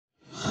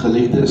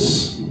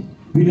Geliefdes,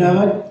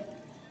 Beloved,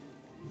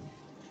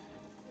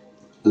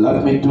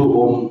 laat my toe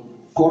om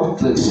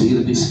kortliks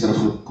hierdie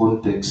skriftelike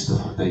konteks te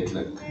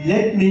verduidelik.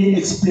 let me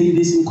explain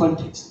this in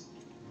context.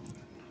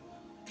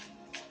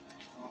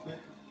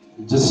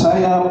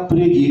 Jesaja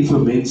preek hier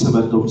vir mense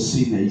wat hom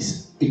sien, hy's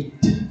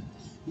uit.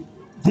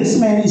 This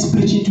man is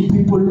preaching to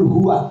people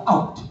who are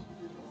out.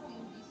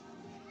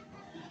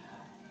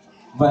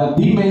 Want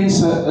die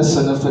mense is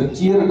in 'n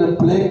verkeerde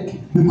plek.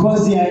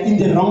 Because they are in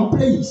the wrong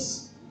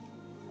place.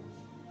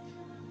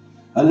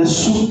 Hulle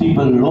soek die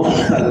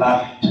belofte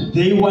land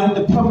They want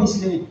the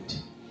promised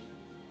land.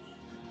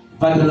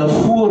 wat hulle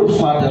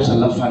voorvaders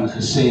hulle van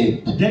gesê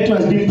het. That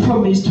was being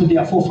promised to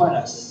their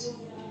forefathers.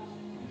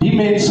 Die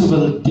mense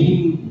wil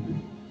dien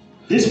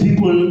These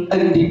people,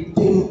 in die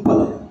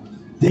tempel.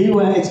 they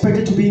were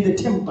expected to be in the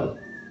temple.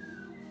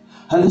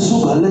 Hulle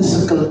soek hulle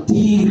se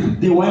kultuur,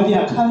 They want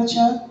their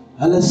culture.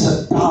 hulle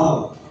se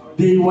taal.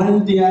 They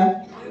want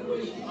their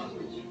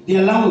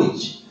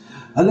language.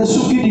 Hulle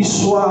soek nie die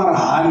swaar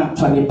hand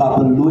van die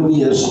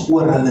Babiloniërs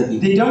oor hulle nie.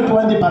 They don't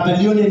want the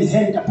Babylonian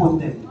hand upon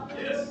them.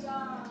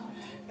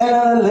 En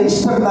hulle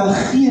luister na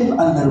geen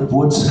ander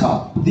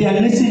boodskap They are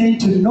listening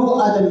to no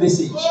other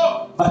message.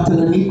 wat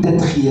hulle nie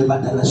dit gee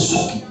wat hulle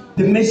soek nie.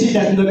 The message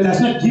does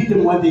not give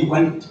them what they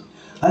want.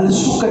 Hulle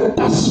soek 'n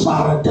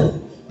tasbare ding.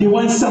 They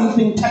want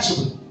something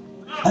touchable.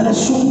 Hulle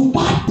soek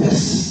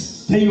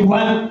pates. They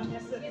want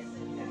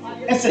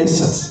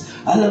essence. Essence.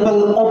 Hulle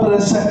wil op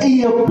hulle se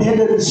eie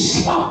bedde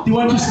slaap. They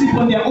want to sleep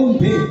on their own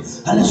beds.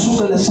 Hulle soek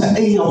hulle se eie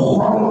They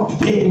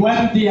grondwet.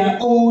 want their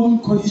own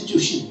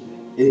constitution.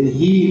 En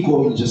hier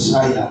kom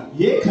Jesaja.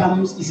 Here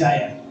comes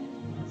Isaiah.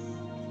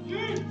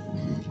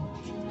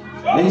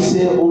 Hy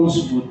sê ons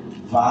moet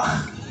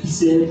wag. He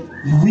said,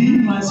 we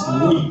must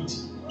wait.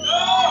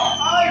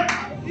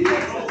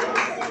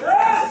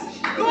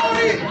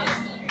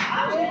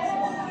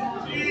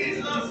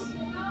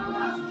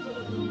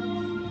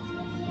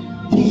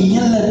 Die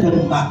hele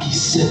ding maak nie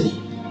sin nie.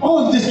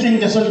 All this thing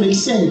does not make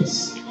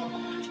sense.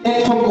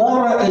 En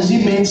vanmôre is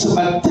die mense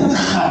wat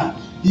teruggaan.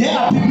 There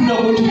are people who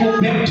are going to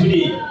go back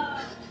today.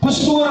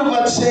 Pastore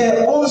wat sê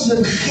ons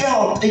het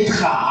geld There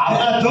uitgehaal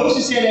are those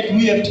who say that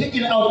we have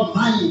taken out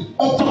money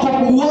om te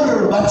kom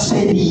hoor wat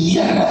sê die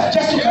Here.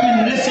 just to come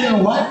and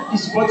listen what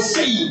is God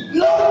saying.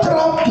 Nou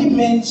trap die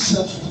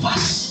mense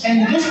vas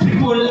And these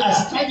people are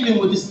struggling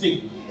with this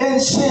thing. en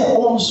sê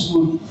ons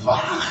moet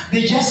wag.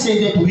 They just say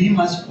that we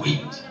must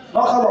wait.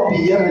 Nou gaan op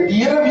die Here.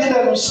 Die Here weet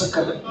dat ons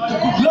sukkel. The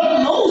good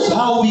Lord knows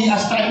how we are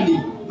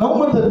struggling. Nou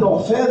moet dit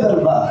nog verder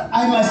wag.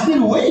 I must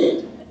still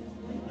wait.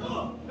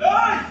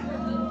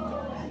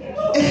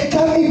 Ek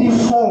kan nie die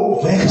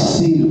volk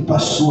wegstuur,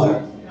 pastoor,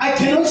 I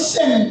cannot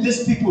send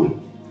these people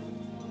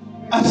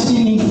as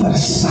jy nie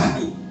verstaan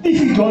nie.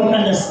 if you don't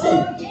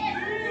understand.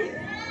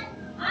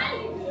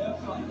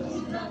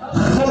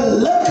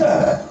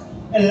 Gelukkig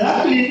And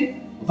luckily,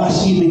 was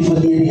jy by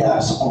verlede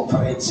jaar se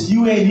konferensie.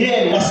 you were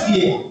here last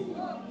year.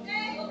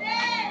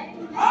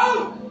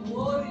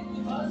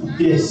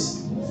 Yes.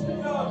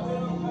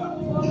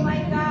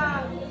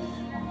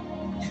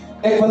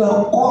 Ek wil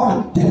 'n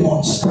kort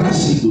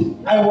demonstrasie doen.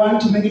 I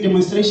want to make a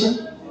demonstration.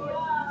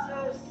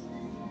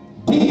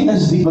 Dit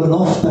is die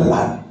belofte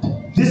land.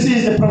 This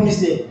is the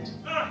promised land.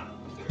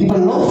 Die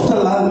belofte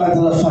land wat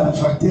hulle van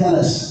vertel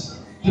is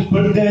The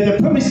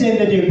promised land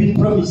that they have been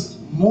promised.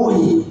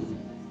 mooi,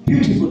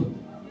 Beautiful.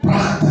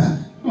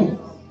 pragtig.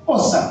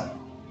 Awesome.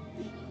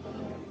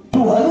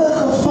 Toe hulle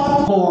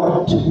gevat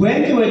word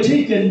When they were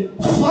taken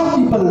van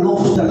die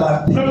belofte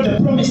land, from the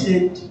promised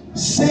land,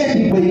 sê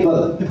die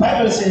Bybel, the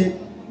Bible said,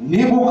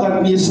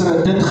 Nebukadneser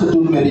het dit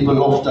gedoen met die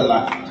belofte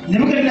land.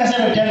 Nebuchadnezzar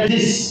have done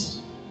this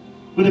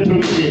with the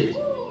promised land.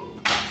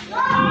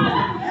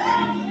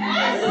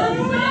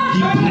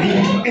 He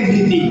break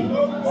everything.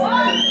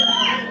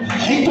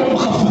 Hy het hom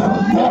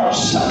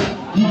gevermorsel.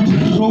 He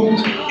broke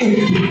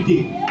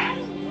everything.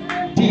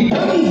 Die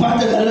ding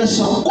wat in hulle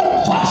se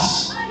kop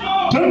was,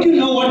 Don't you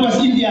know what was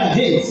in their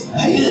heads?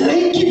 hy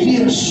lyk nie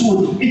weer so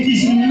nie. It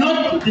is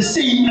not the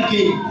same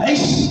again.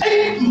 Hy's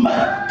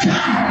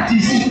uitmekaar.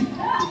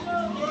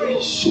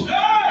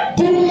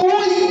 Die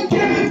mooi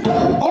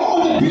tempel,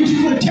 All the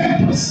beautiful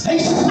temples,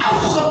 hy's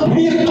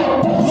afgebreek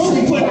tot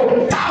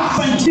broken up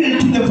until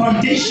to the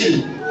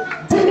foundation.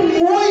 die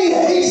mooi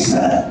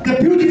huise The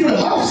beautiful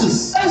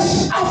houses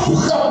is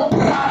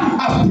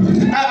afgebrand.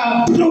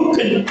 are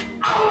broken.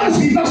 Alles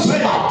was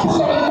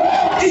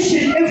afgebrand. Each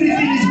and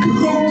everything is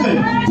broken.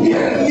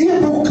 Deur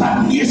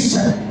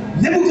Nebukadneser.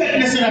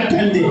 Nebuchadnezzar have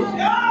done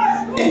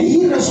that. En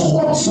hier is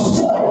God se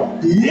volk.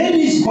 Here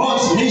is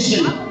God's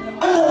nation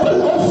In 'n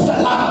belofte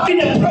land. in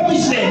the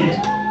promised land.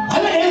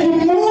 Hulle het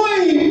 'n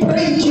mooi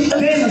prentjie in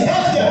They hulle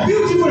have the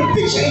beautiful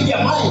picture in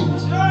their mind.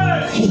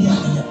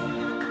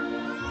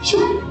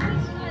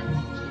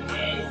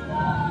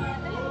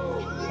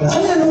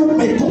 Hulle loop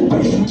met 'n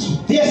prentjie.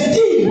 They are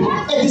still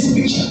at this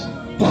picture.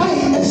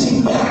 Daai is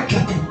die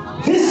werklike.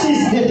 This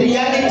is the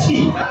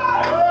reality.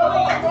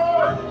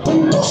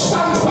 Die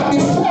toestand van die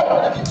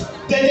volk.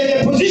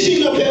 The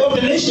position of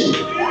the nation.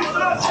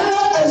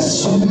 Hulle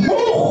is moeg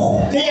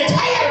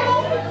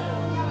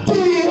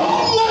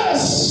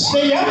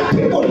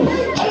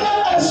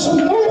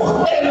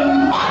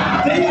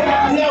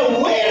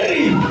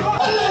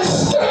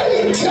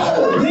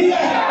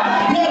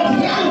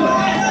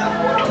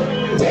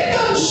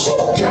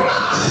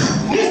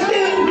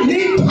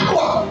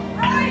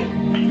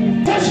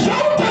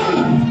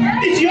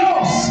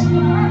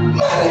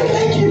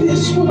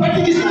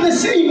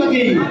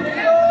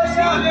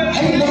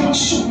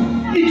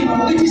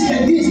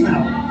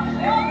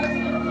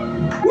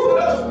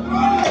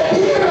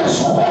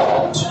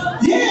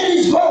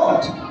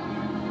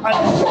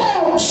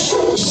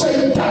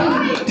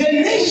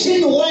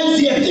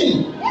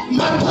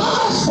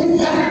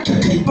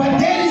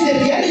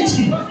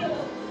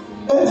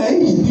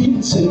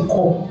sy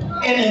kop.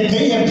 And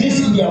they have this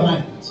in their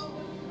mind.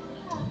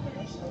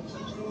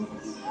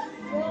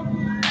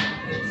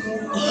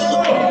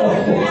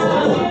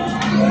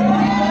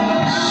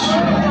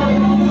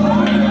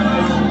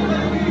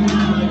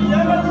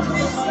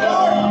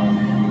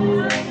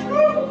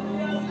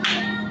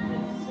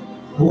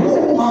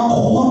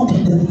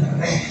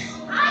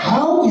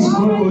 How is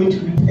God going to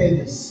repair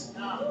this?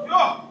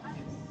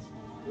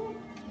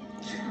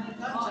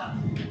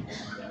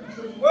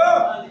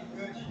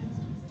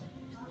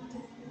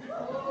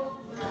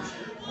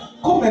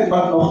 Kom ek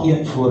maak nog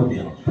een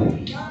voorbeeld.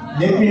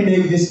 Let me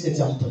make this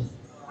example.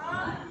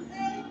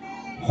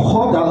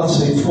 God haal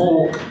sy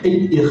volk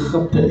uit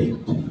Egipte uit.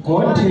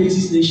 God takes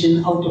his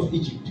nation out of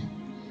Egypt.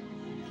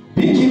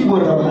 Bietjie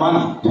oor 'n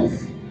maand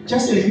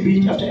Just a little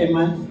bit after a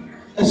month,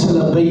 is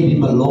hulle by die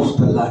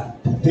belofte land.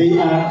 they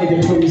are at the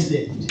promised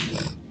land.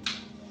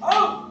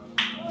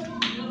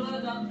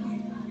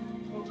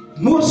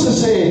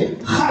 Moses sê,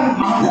 gaan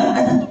manne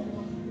in.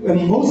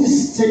 When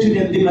Moses said to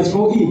them, they must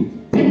go in.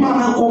 Die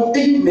manne kom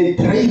uit met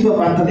drywe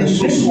wat hulle And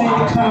so this man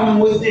swaar. come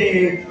with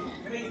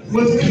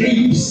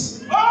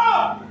grapes,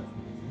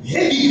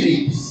 heavy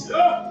grapes.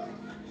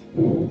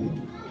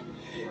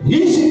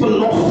 Hier is die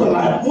belofte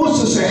land.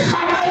 Moses sê,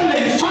 gaan in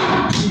en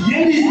vat.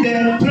 Here is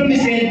the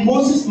promised land.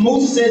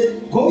 Moses says,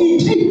 go in,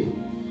 take.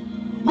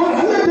 Maar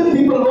hulle dink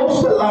die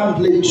belofte land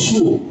lyk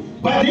so.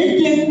 But they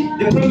think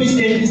the promised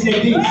land is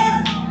like this.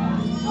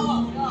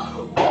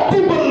 Op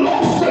die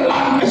belofte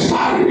land is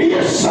daar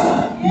reëse.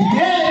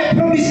 Here, the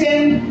promised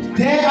land,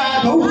 there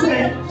are those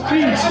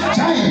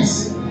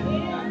giants.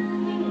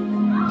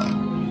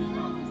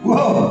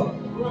 Whoa.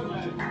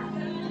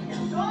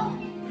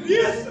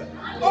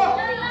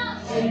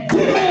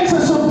 Die mense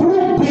se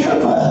broek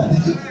bewe.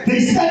 They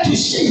start to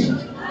shake.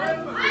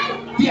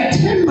 They are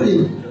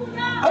trembling.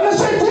 Hulle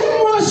sê, die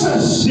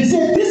Moses. They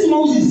said, this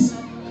Moses,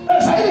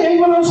 As hy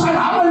wil ons gaan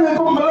haal en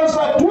kom ons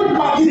laat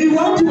doodmaak. they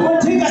want to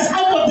take us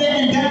out of there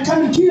and then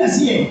come and kill us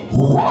here.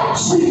 God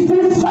sê,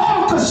 die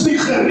volk is nie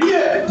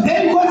gereed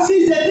Then God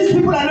sees that these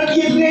people are not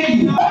yet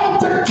ready om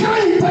te kry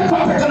dit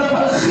wat ek hulle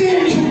wil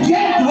gee. to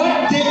get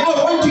what they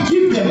want to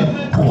give them.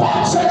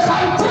 God sê,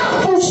 gaan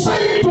terug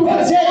woestyn toe.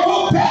 God said,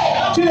 go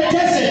back to the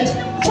desert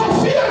Vir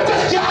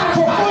 40 jaar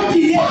for 40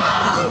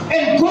 years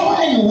and go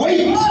and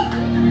wait.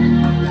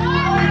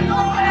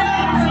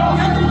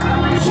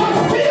 Vir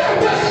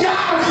 40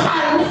 jaar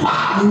gaan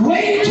wag.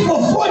 Wait for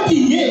 40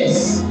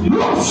 years.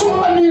 Loop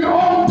so in die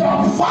rond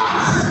en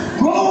wag.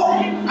 Go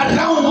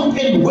around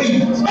and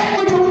wait. Ek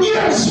moet jou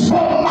eers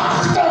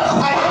bemagtig.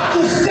 I have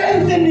to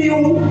strengthen you.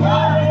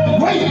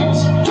 Wait.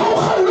 Jou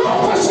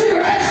geloof is nie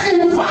reg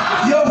en wag.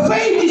 Your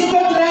faith is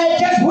not right.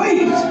 Just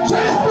wait.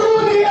 Sy glo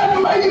nie in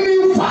my nie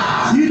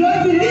wag. You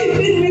don't believe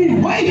in me.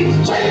 Wait.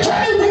 Sy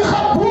ken die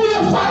gebooie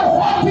van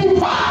God nie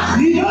wag.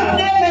 You don't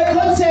know the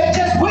concept.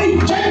 Just wait.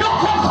 Sy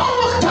nog 'n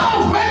goue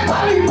kalf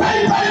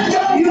mentaliteit in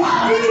jou. You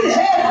still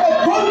have a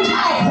bunch of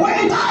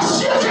wait. Daar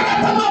sekere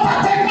dinge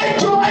wat ek net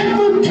jou uit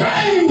moet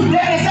kry.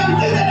 There is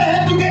something that I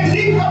have to get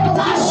rid of.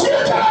 Daar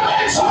sekere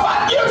mense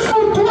wat eers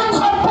moet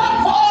doodgepak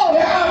word.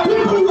 There are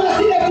people who are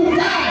still have to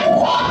die.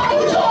 God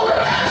moet jou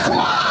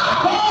regmaak.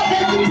 God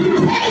has to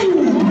prepare you.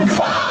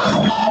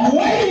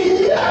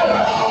 Wait on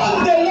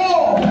the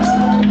Lord.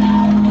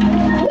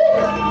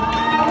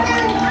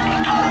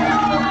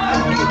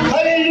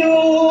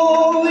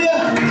 Hallelujah.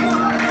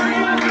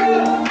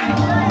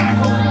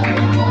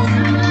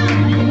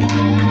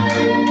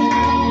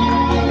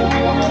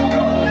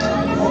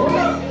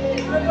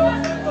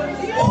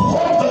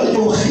 God wil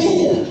jou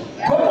gee.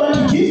 God wants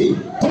to give you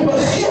Die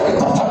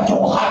begeerte van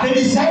jou hart. the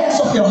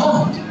desires of your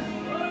heart.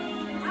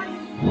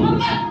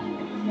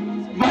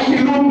 Maar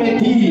jy loop met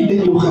hier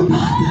in jou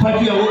gedagte.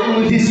 But you are working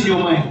with this in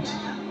your mind.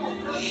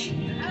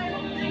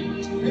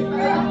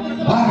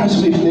 Waar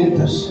is my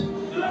letters?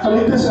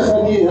 Geletters ek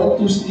gaan nie help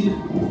toestuur.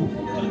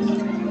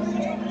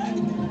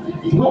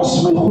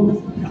 Los my goed.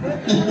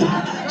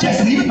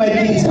 Just leave my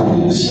things.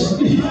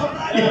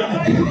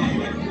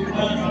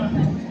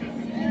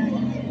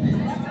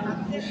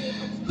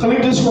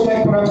 Geliefdes, kom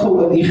ek praat gou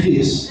in die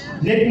gees.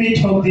 Let me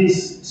talk this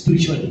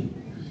spiritually.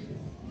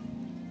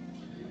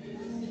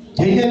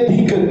 Jy het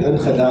die kind in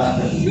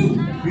gedagte.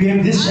 You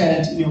have this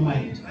child in your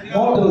mind.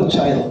 Model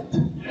child.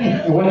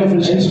 A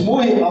wonderful Sy is child.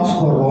 mooi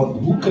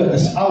afgerond. Hoeke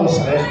is alles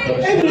reg.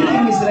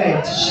 Everything is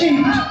right,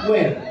 shaped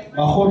well.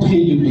 Maar God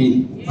gee jou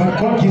die. But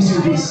God gives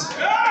you this.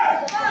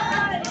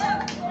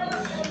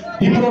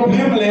 Die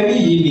probleem lê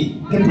nie hier nie.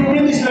 The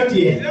problem is not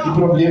here. Die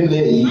probleem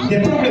lê hier. The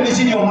problem is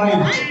in your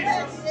mind.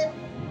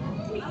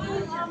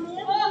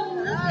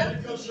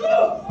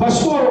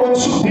 Pastoor,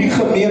 ons soek die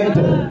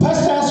gemeente.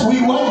 Pastors,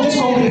 we want this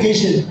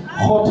congregation.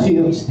 God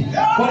gee ons die.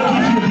 God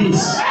gives you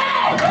this.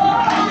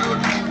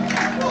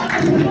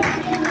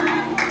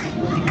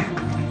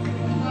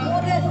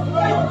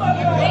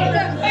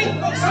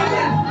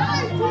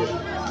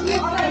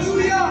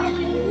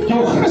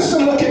 Jou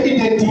Christelike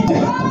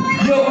identiteit.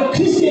 Your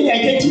Christian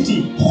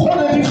identity. God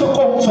het nie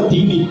gekom vir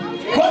die nie.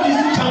 God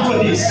didn't come for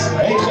this.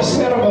 Hy het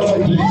gesterwe vir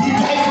die. He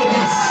died for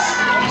this.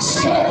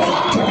 Skryf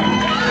wakker.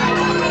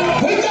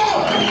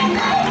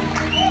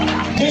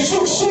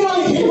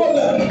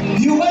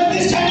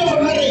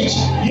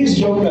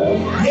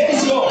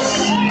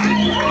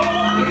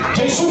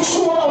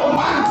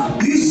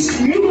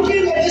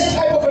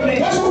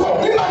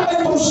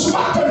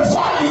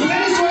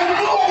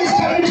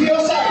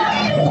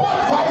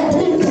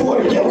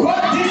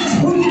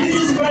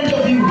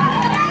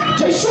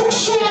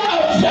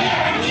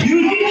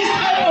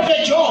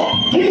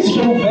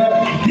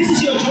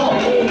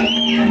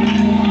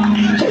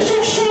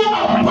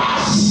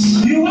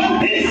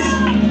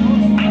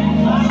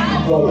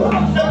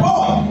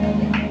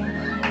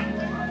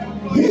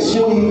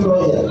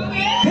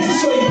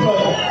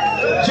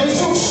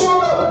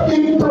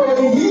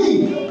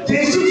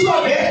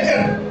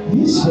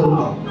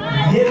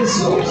 Jedes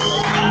los.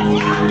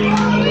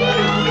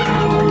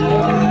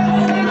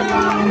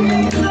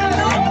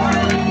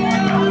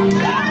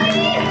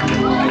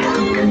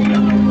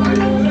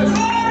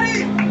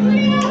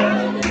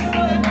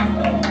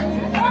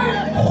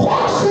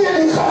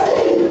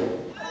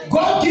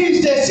 God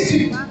gives the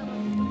secret.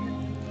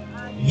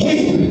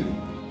 Hier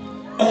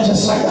in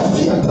Jesaja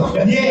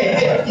 40.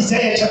 Yeah,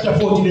 Isaiah chapter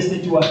 40, verse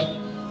 31.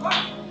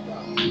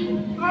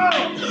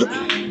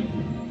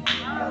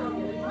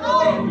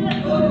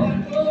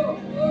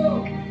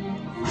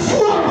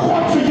 Voor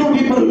God voor jou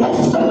die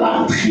belofte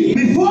land geeft,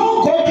 Before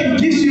God can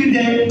give you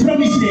the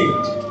promised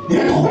land,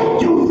 heeft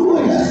God jou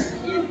nodig.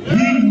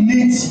 He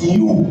needs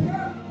you.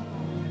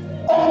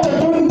 Om te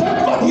doen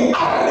dat wat die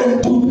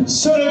armen doen.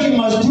 So that you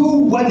must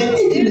do what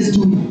the idiot is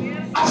doing.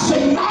 Als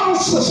zijn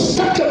naalse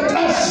stukken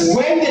is.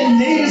 When the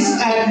nails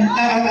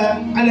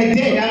are like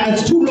that, and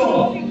it's too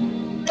long,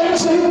 En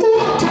zijn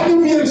oor kan niet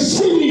meer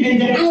zien. and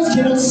the eyes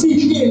cannot see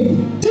clearly.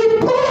 Die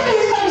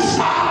pijn is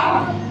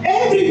daar.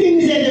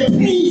 Everything is at the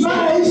place.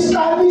 Maar hij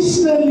staat niet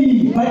snel.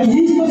 But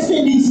he's not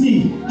standing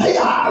still. Hij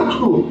haalt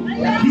goed.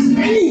 He's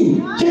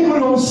praying. Je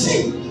moet hem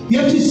zien.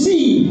 You have to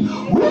see.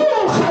 Hoe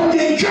ga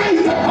je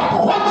krijgen wat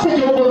God voor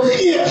jou wil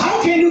geven?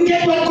 How can you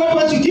get what God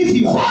wants to give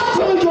you? God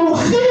wil jou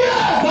geven.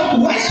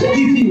 God wants to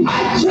give you.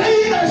 Als jij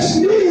is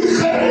niet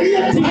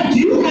gereed. But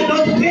you are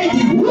not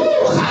ready.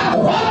 Hoe gaat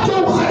God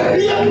jou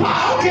gereed maken?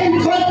 How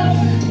can God?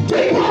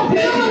 Die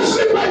problemen is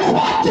niet bij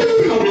God.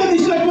 The problem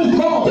is not with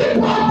God. Die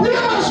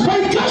problemen is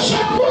bij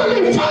Gurshen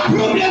Oliphant. The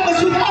problem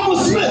is with our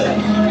Smith.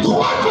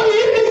 God wil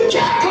je niet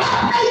kerk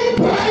laten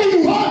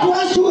uitbreiden. God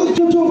wants to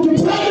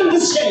pray in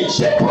this church.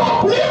 Die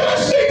problemen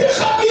is niet de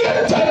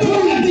gemeente. The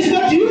problem is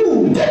not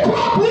you. Die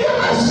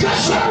problemen is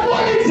Gurshen The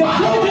Oliphant.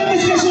 problem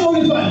is Gurshen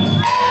Oliphant.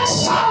 En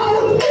zij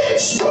moet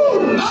iets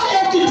doen. I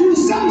have to do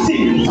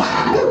something.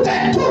 Wat moet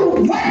ik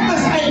doen? What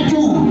must I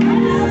do?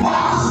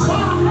 Wacht.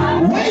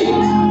 Wait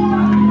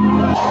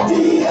Op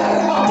die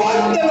Heer.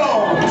 upon the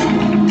Lord.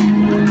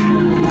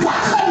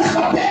 Wacht in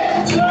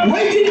gebed.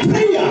 Wait in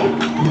prayer.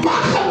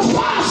 Wacht in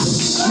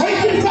vast.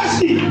 Wait in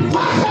fasting.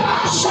 Wacht in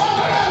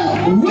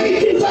afzondering.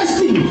 Wait in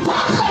fasting.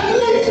 Wacht in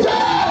liefde.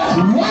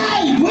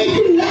 Why?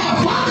 Wait in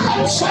love. Wacht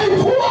in zijn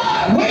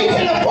woord. Wait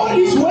upon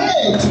His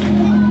word.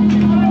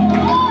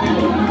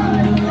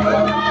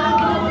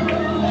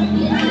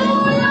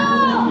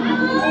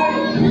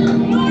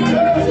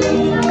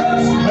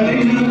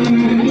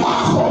 Hallelujah.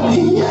 Wacht op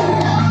die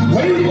Heer.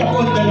 Wait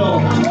upon the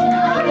Lord.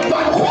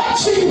 Want God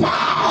ziet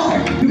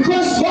maar.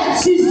 Because God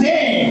sees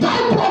there.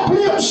 Dein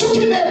probleem zoek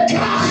je net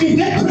kracht in.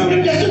 That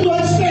problem doesn't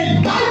want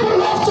strength. Dein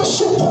belofte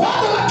zoekt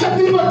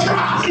goddelijke nieuwe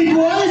kracht. It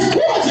was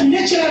God's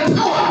natural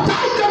power.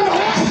 Dein de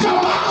rechter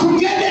macht. To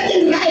get it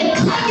in right.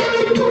 Gaan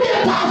jullie 2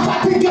 jaar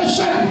vatten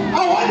Gurshen?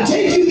 I want to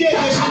take you there.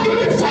 Gaan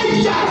jullie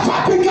 5 jaar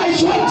vatten I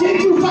Gurshen? want to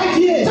take you 5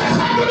 years. Dan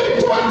gaan jullie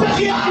 20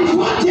 jaar. I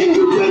want to take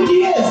you 20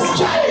 years.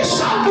 Jij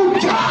zal moet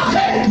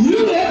krachten. You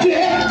have to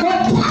have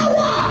God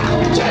power.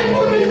 Jij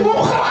moet niet moe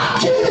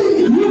raken.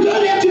 You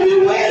don't have to be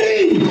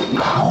weary.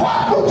 Maar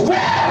God moet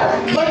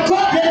werken But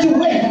God has to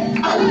work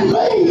aan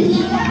mij.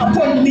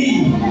 upon me.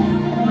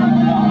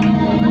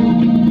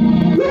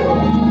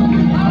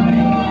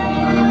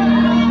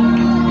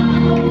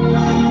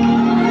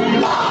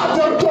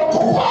 Nader tot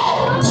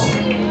God.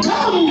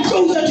 Come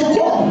closer to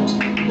God.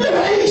 En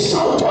hij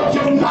zal tot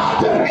jou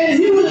nader. And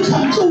He will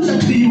come closer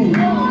to you.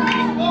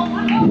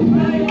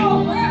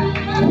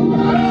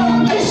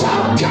 Hij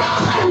zal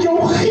kracht aan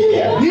jou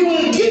geven. He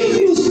will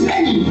give you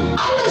strength.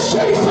 Alles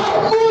jij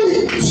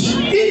vermoeid.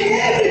 In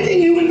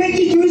everything He will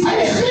make it use.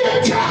 Hij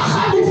geeft kracht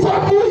aan die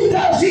vermoeide.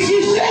 He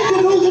gives strength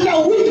to those that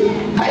are weak.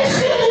 Hij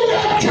geeft niet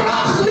meer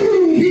kracht.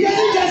 He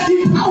doesn't just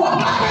give power.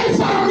 Maar hij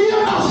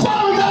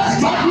vermenigvuldigt.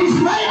 But He's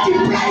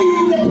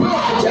multiplying the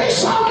power. Jij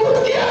zal moet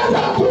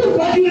eerder doen.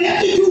 But you have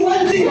to do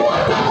one thing.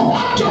 Voordat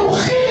God jou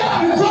geeft.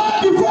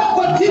 Before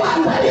God gives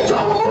Wat hij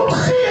jou moet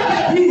geven.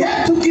 He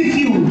has to give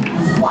you.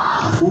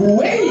 Wacht.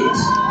 Wait.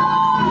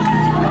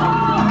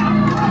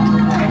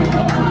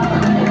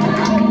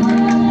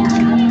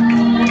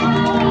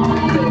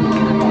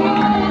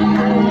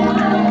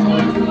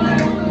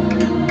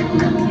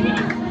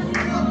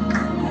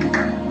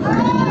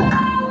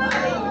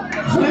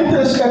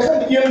 Vrienden, ik ga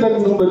één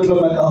ding noemen, klim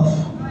ik af.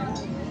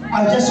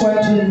 I just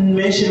want to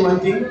mention one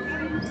thing.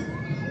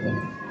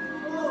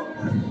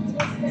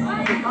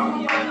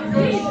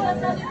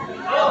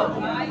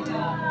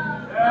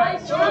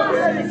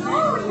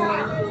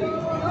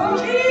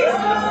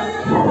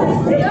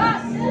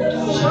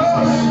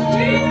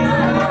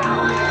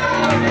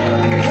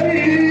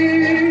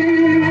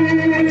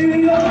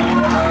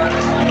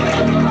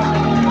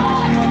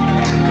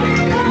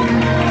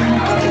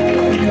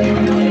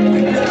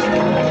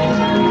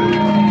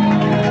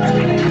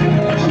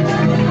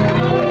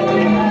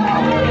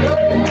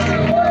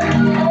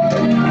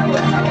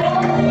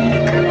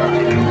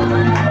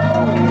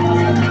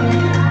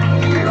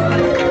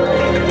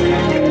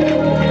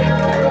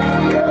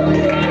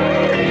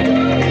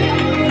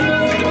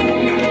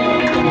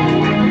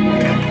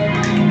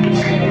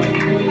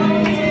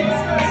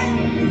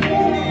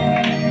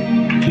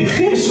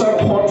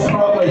 wat God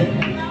vra my.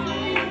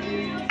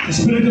 The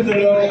Spirit of the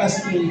Lord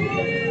asked me,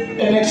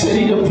 En ek sê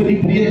dit vir die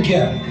breë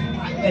kerk.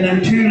 and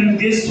I'm doing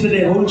this for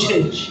the whole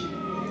church.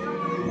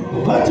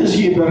 Wat is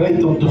jy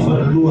bereid om te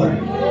verloor?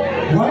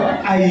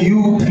 What are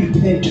you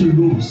prepared to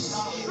lose?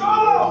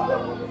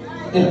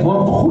 Ek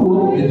word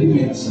groot met die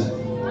mense.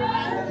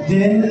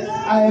 Then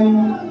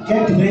I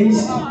get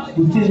raised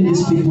within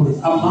these people,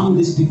 among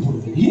these people.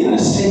 Hier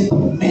is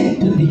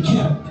sentiment in die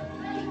kerk.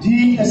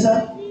 There's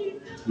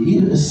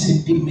Hier is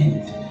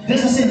sentiment. a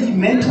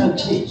sentimental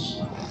church.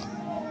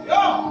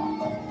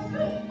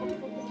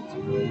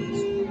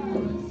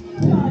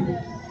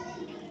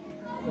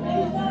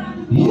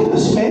 Hier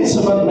is mense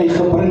wat my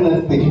gebring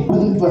het by die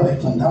punt waar ek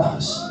vandag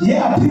is.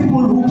 There are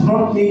people who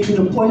brought me to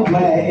the point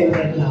where I am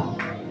right now.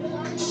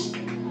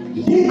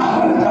 Die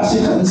aard as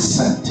ek gaan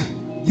sit.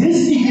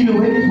 This eagle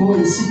when it go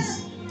and sits,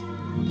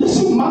 Dis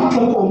nie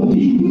maklik om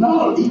die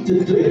naal uit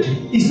te trek.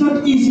 it's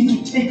not easy to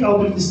take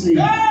out of this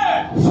nail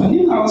Van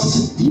die naal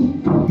sit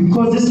diep.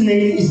 because this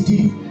nail is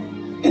deep,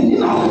 En die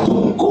naal het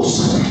hom kos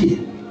gegee.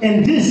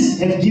 and this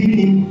have given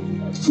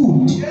him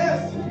food,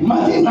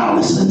 Maar die naal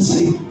is in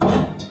sy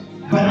pad.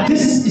 but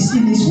this is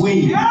in his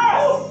way.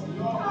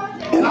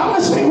 En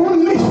alles hy hoor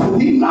net vir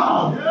die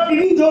naal.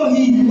 Even though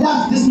he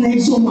loved this nail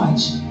so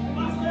much,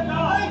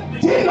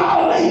 Die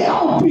naal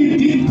help in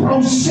die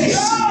proses.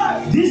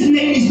 this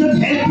nail is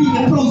not helping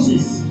the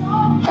process.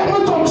 Hy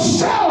moet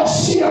homself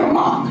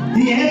seermaak.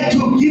 He had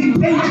to give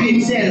pain to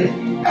himself,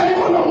 En hy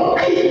moet hom and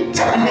then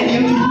uittrek. he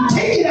have to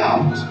take it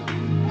out.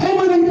 Hy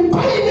moet die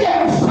pyn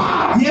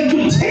ervaar. You have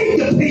to take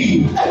the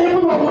pain, En hy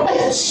moet hom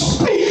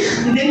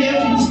uitspieg. and then you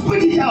have to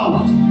spit it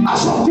out.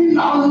 Asof die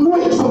naal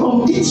nooit vir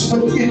hom iets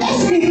beteken.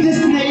 As if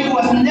this nail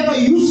was never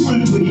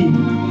useful to him.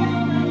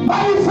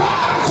 Maar die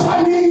werk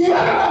van die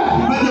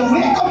Here But the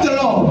work of the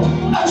Lord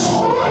is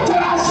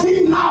groter as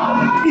die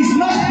naal. is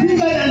much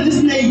bigger than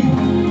this nail.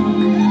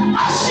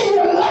 As jy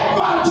 'n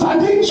lidmaat van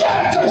die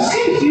kerk is,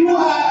 If you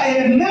are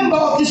a member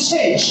of this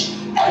church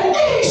en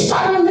jy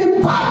staan in die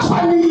pad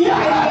van die and you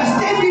Here, are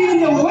standing in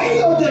the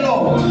way of the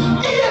Lord,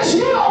 jy is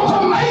hier om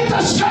vir my te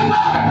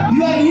skinder.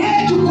 you are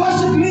here to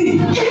gossip me.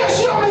 Jy is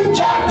hier om die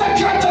kerk te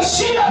You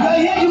kritiseer. are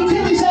here to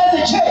criticize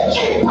the church.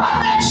 Jy praat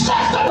net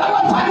slegte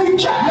dinge van die You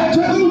kerk. are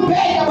talking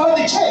bad about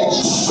the church.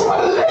 So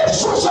lief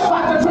soos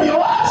wat dit vir jou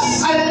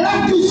is. I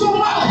love you so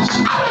much.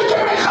 En ek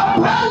het my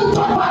gebring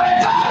tot waar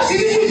ek is.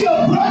 Even if you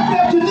brought me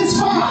up to this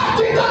far, Maar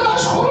die ding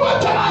is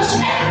groter as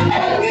ek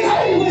en this jy.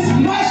 thing is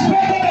much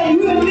better than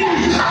you and me.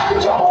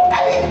 Gaan jou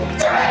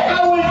uittrek.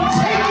 I will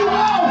take you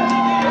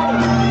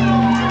out.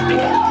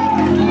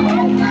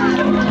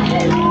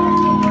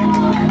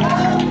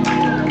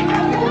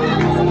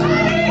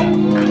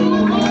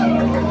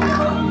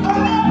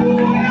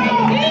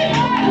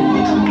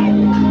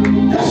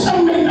 Dis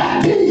in my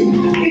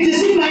natuur It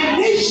is in my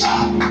nature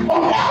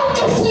om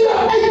elke vuur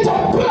uit te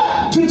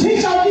pluk. to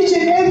take out each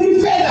and every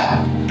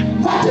feather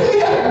Wat die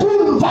Here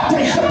doen, wat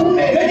hy gedoen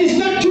het. that is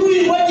not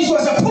doing what it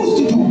was supposed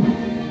to do.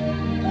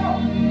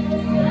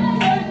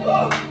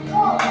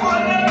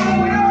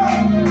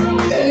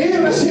 En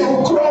hier is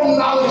jou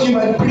kromnaaltjie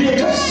wat breek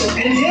is.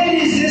 And here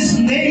is this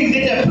nail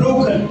that are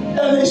broken.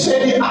 En hy sê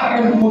die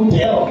arm moet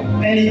tel.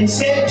 And he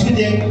said to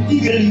the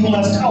eagle, you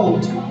must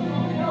count.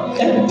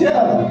 En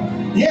tel.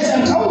 Yes,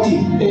 I'm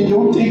counting. En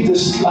jou tyd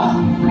is klaar.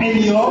 And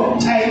your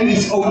time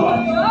is over.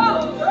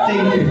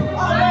 Thank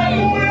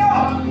you.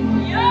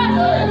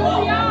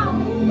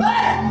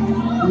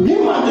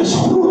 Niemand is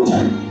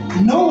groter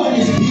No one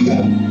is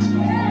bigger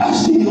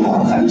as die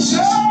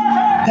organisasie.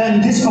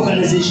 than this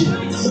organization.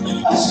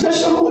 As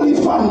Gurshen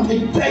Oliphant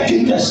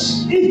backing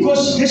is, If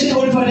Gurshen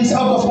Oliphant is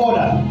out of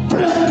order,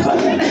 pluk my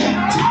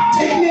uit.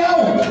 take me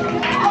out.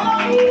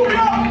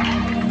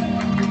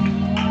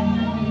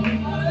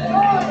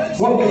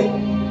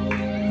 What?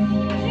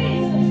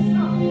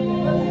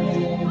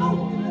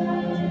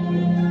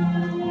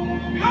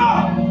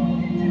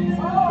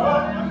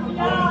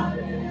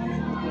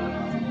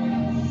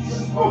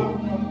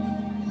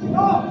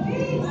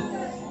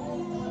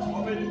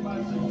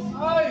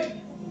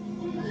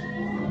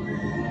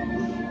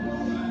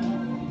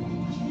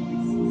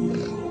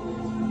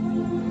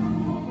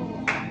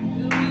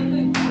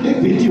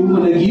 Ek weet nie hoe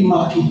moet ek hier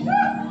maak nie.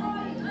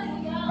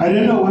 I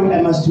don't know what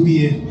I must do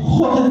here.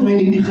 God het my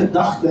nie die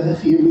gedagte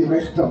gegee om die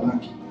reg te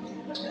maak nie.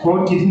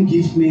 God didn't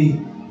give me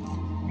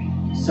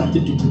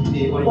something to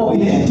prepare. Of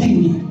jy het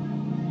nie.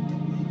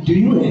 Do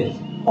you have?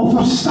 Of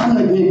verstaan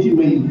ek net nie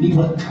my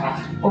nuwe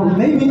krag. Or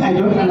maybe I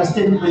don't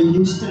understand my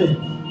new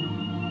strength.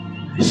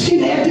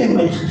 Miskien het hy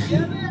my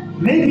gegee.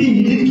 Maybe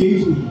he did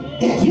give me.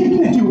 Ek weet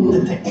net nie hoe om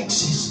dit te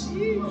access.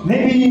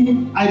 Maybe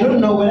I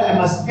don't know whether I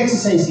must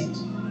exercise it.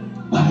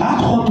 Maar laat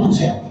God ons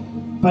help.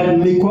 But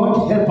may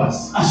God help us.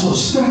 As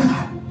ons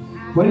teruggaan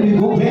When we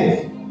go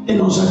back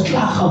en ons het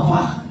klaar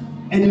gewag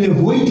and we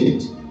have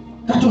waited,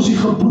 dat ons die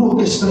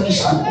gebroke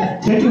stukkies gaan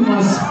optel. that we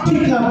must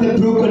pick up the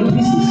broken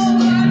pieces.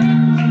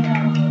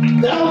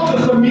 Elke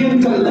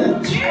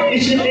gemeentelid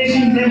Each and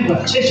every member,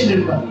 church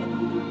member,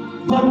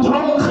 wat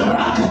dronk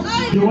geraak het,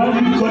 the one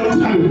who got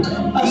drunk,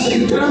 as hy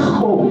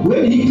terugkom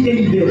when he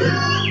came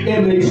back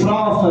en hy vra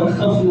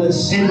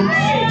vergifnis, and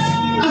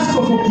asked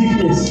for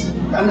forgiveness,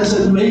 dan is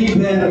dit my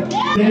werk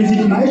then is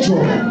it my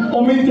job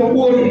om nie te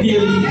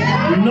oordeel nie,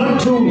 not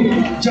to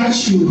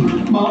judge you,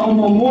 maar om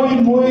 'n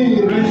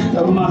mooi reg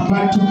te maak.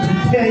 but to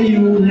prepare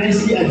you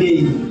nicely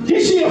again.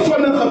 Dis nie 'n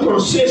vinnige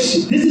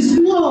proses. This is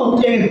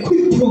not a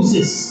quick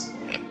process.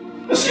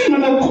 Miskien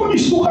moet ek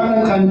konies toe gaan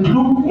en gaan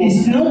bloed.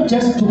 It's not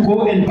just to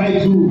go and buy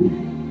glue.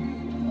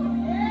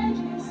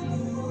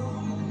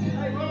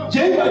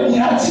 Jy wat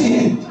nyatsie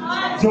het,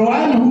 The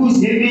one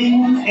who's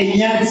having a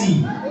nyati,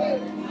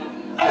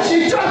 as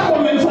jy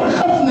terugkom en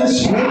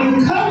vergifnis vra, when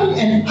you come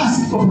and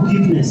ask for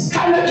forgiveness,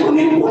 kan ek jou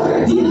nie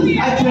oordeel nie.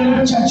 I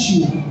cannot judge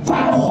you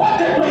Want God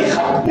het my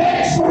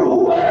gebed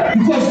verhoor.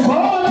 because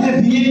God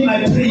has heard my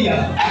prayer.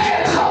 Ek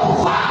het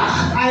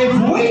gewag I've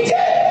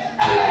waited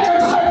en ek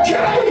het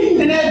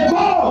gekry. and I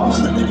got.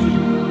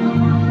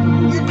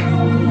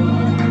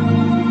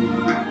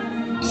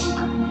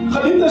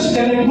 Geliefdes,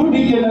 en ek moet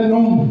die ene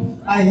noem.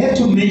 I have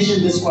to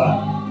mention this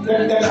one.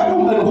 Ek gaan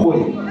hom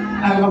ingooi.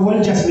 I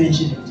won't just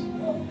mention it.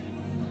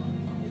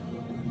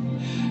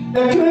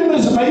 Ek kry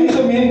mens baie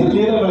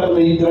gemeentelede wat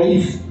my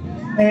dryf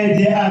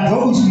There are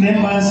those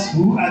members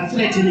who are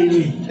threatening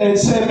me, en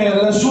sê my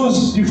hulle soos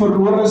die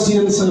verlore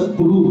seun se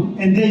broer.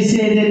 and they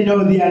say that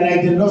no, they are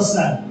like the lost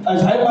son.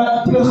 As hy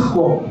maar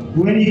terugkom,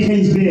 When he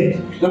comes back,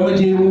 dan moet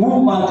jy hom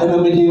moe maak en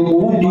dan moet jy hom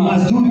moe you maak.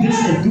 must do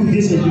this and do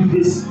this and do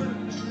this.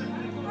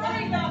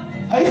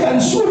 Hy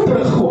gaan so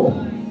terugkom.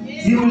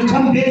 He will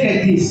come back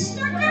like this.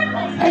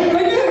 Hy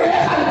kan nie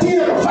reg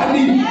hanteer van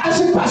die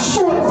as 'n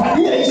pastoor van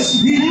die huis.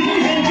 He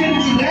didn't handle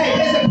me right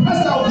as a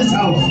pastor of this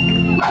house.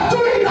 Maar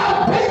toe hy nou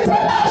buite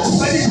is,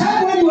 By the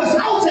time when he was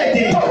outside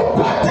there,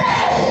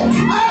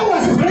 I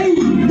was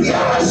praying.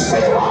 Here is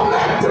my hom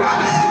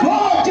terug.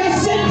 God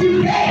just sent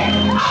him back.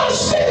 I'll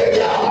see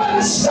you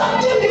and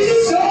stop you.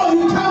 So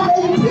he come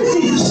in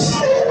pieces.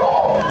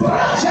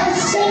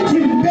 Just sent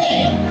him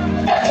back.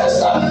 Ek is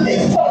dan nie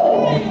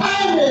vol.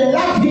 I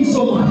love him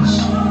so much.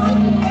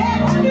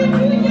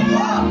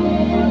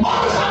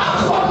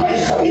 Ongeag wat my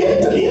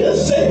gemeentelede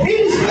sê,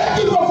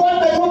 Irrespective of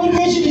what my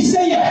congregation is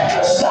saying,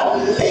 ek is dan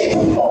nie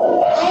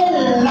vol.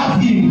 I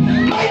love him.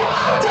 My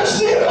hart is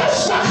nie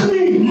rustig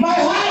nie. My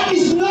heart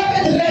is not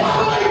at rest.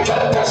 Maar my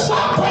kind is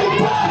daar buite.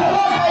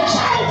 Because my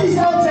child is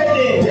outside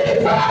there. Die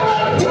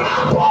wêreld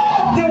trap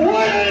op. The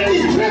world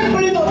is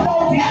trembling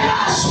about him. En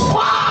as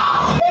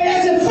waar. And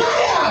there's a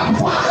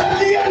fire. Wag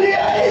nie in die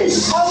huis.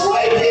 I'm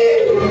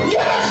waiting.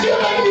 Here gee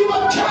my nuwe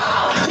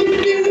krag. Give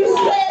me the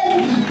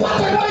strength.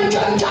 Dat ek my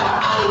kind kan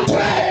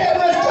aantrek. I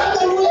must come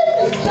the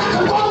way. Dat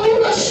ek hom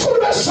nuwe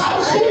skoene sal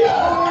gee.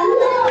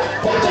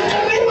 Dat ek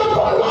 'n nuwe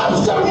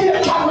belofte weer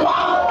kan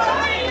maak.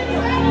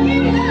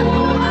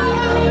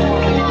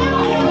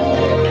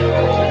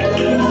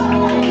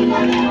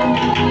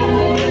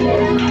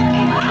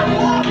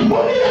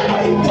 Moenie in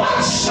my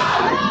pad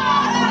staan.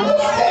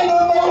 Stand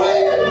on my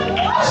way.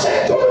 As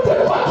ek doen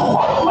dit wat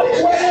God my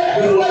gesê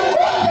Do what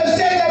God has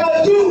said I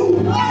must do.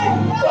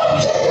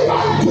 Don't take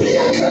my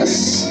breakers.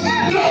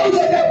 Those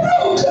that are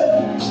broken.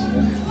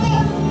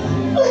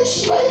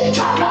 Is my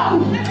kanan.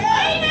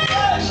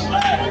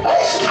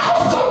 Is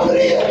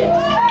afgebreek.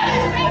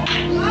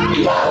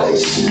 Maar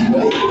is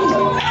my.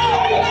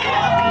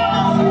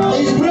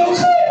 He's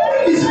broken.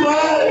 He's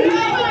mine.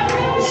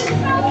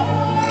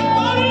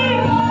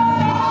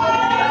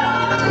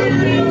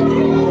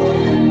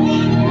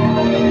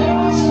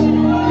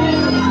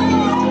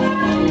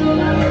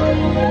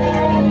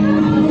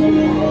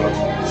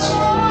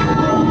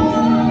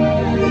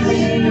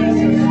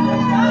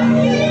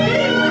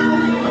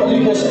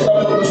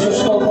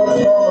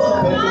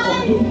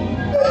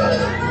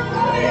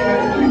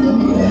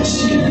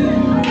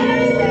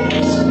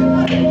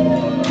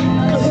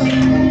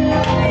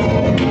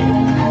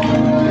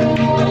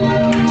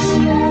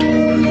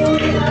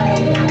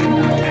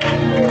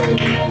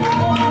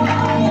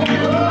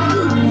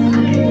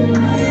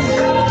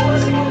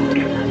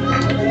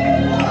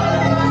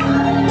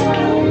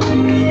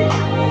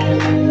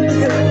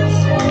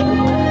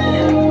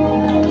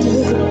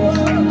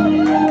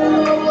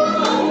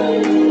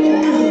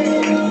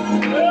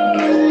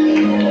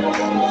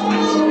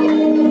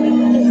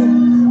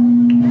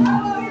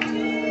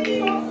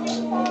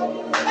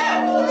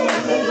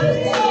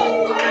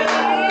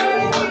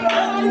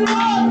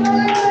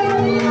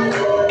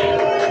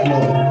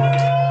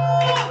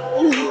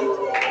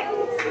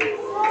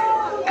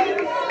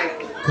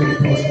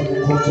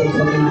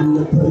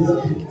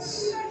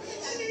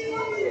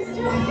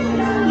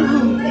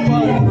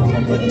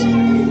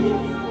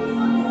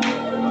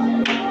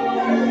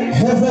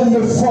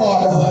 Heavenly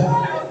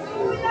Father,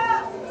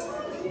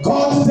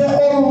 God the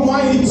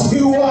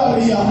Almighty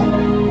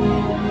Warrior,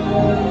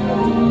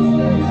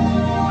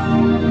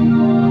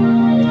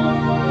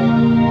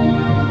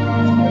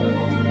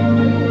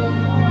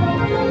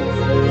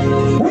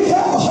 we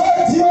have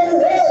heard your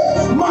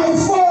word, my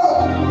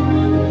Father.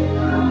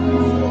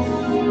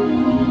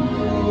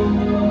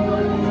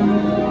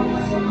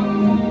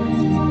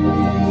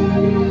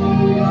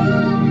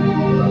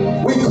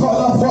 We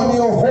call upon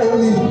your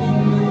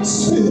Holy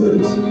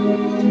Spirit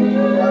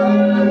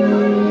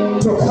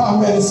to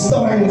come and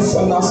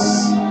strengthen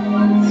us.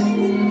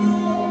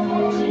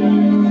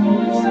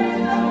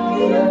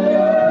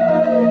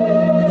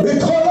 We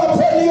call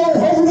upon your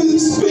Holy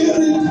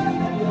Spirit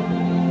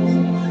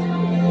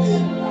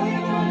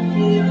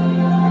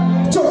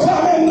to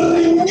come and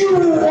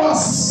renew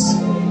us,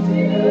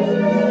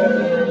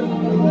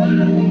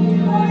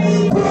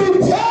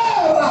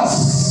 prepare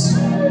us,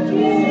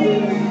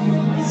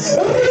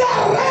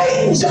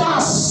 rearrange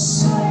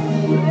us,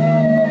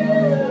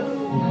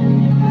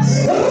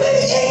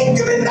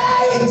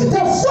 reignite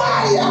the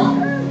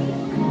fire.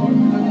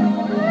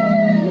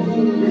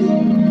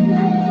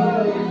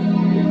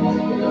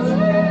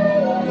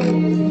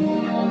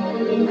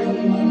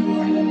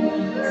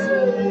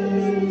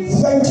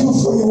 Thank you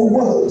for your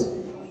word.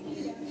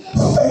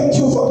 Thank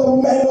you for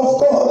the men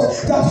of God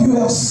that you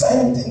have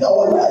sent in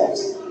our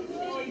lives.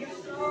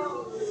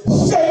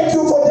 Thank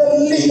you for the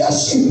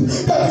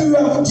leadership that you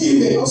have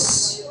given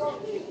us.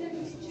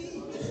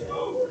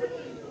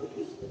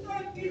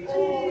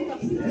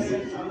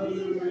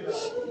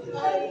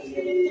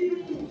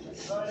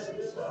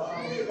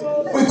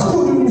 We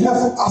couldn't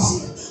have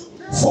asked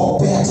for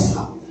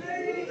better.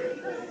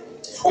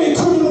 We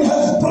couldn't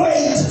have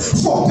prayed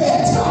for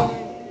better.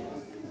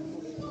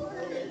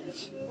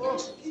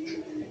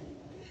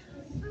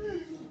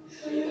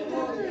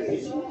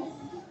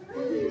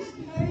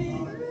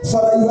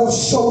 Father, you have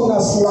shown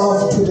us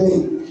love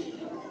today.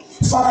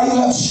 Father,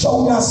 you have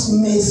shown us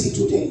mercy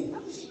today.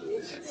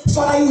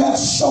 Father, you have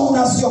shown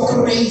us your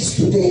grace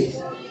today.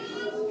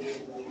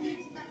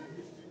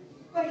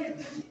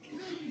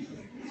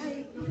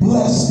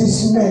 Bless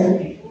this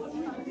man.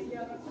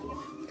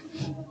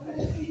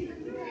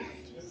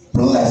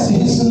 Bless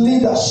his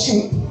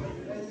leadership.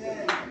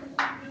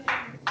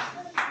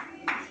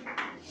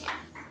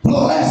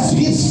 Bless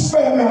his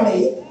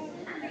family.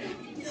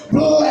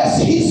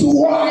 Bless his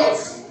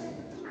wife.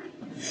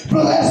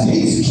 Bless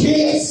his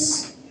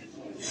kids.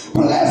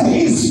 Bless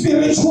his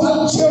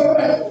spiritual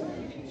children.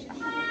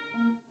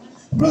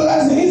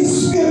 Bless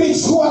his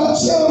spiritual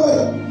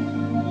children.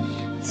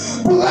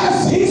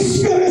 Bless his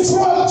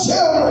spiritual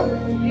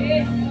children.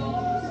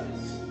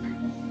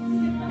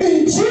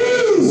 In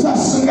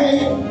Jesus'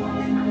 name.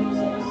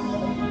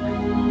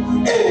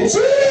 In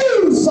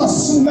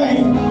Jesus'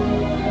 name.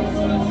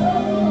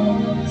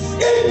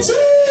 In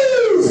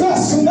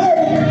Jesus'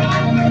 name.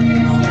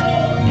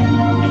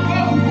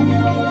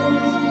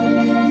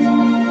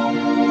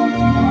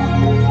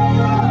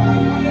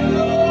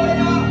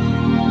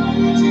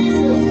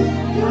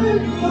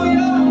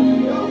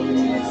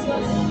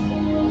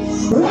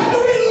 When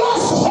we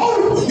lost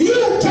hope,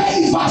 you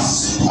gave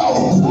us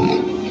hope.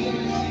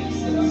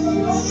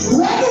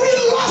 When we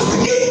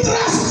lost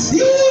interest,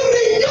 you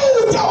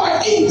renewed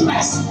our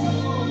interest.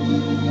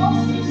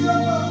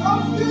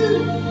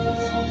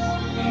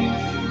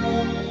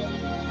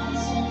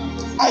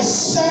 I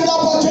stand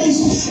up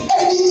against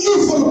any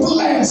evil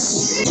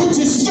plans to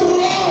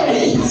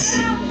destroy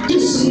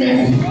this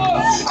man.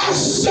 I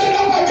stand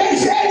up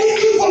against any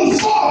evil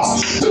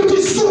thoughts to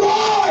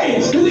destroy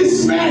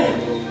this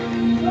man.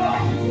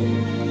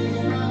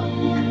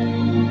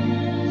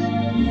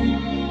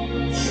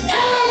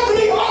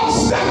 Every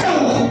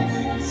obstacle,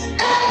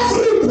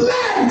 every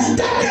plan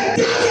that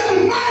the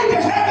devil might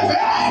have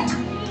had,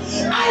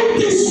 I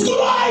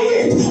destroy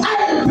it.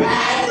 I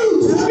ban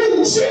it in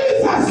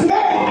Jesus'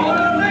 name.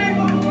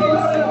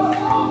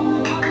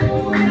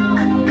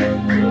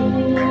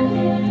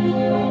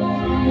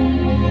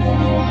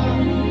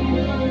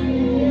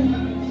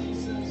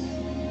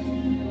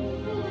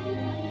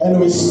 And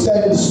we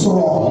stand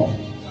strong,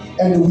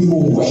 and we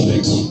will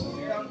wait.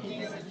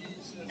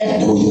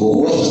 And we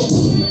will wait.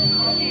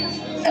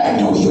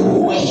 And we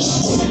will wait.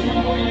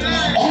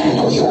 And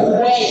we will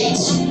wait.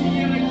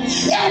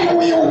 And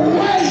we will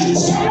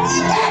wait.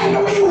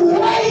 And we will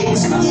wait.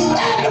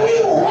 And we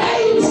will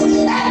wait.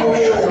 And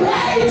we will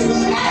wait.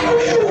 And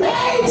we will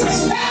wait.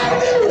 And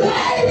we will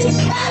wait.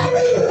 And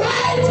we will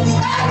wait.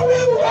 And we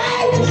will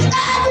wait.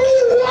 And we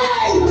will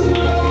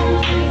wait.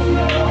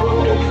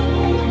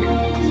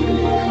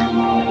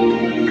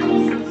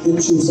 In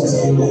Jesus'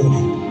 name,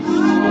 amen.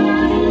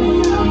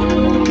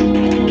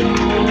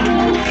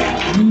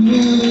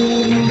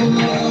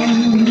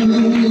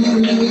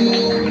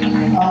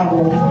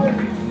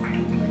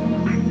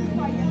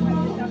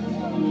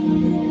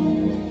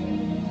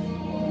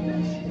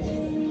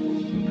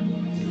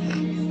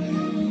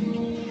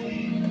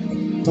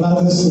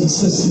 Brothers and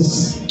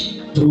sisters,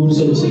 Broers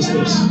en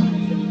susters,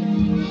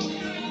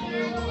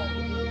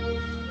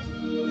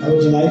 I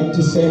would like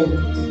to thank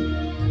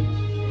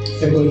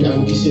ek wil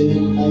dankie sê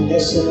our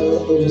national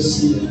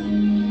overseer,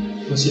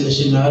 ons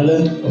nasionale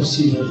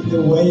officier,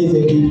 the way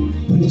that he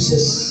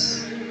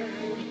preaches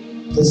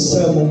the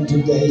sermon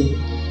today.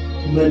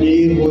 die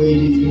manier hoe hy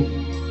die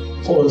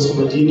vir ons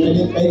bedien And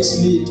het, it makes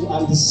me to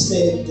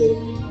understand that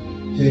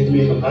het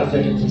my gemaak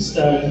dat ek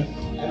verstaan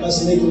I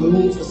must make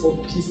room for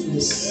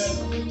forgiveness.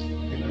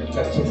 en ek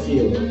kan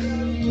vergewe.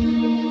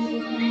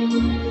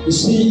 You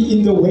see,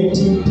 in the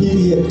waiting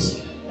period,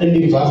 In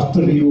die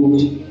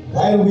wagperiode,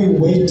 while we're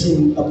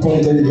waiting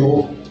upon the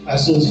Lord,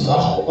 as ons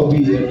wag op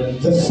die Here,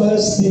 the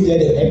first thing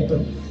that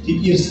happened, die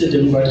eerste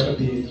ding wat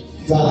gebeur,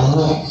 the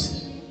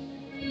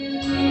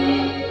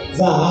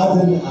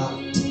hardened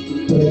heart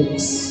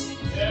breaks.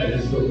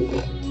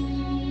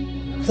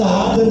 The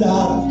hardened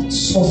heart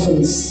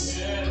softens.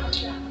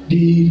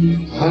 die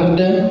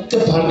harde, te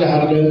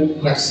harde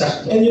raak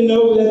sagter. And you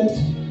know that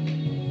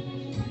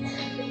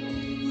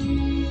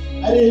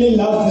I really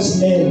love this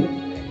man.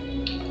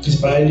 Dis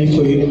baie lief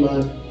vir hierdie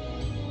man.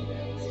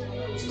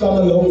 He's come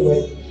a long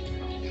way.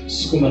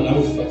 Dis kom 'n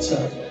lang pad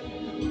saam.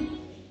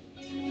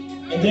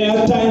 And there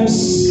are times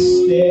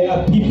there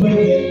are people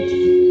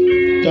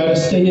Daar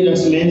is tye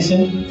dat mense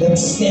that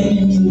stab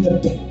him in the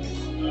back.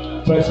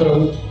 wat vir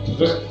hom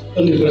rug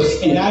in die rug And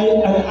steek.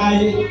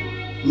 I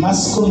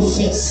must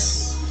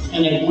confess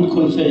En ek moet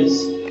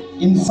confess,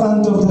 in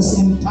front of this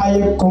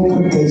entire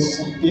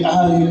congregation, die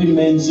al hierdie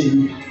mense,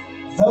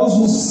 those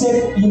who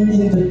stab him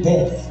in the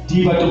back,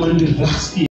 die wat hom in die rug steek,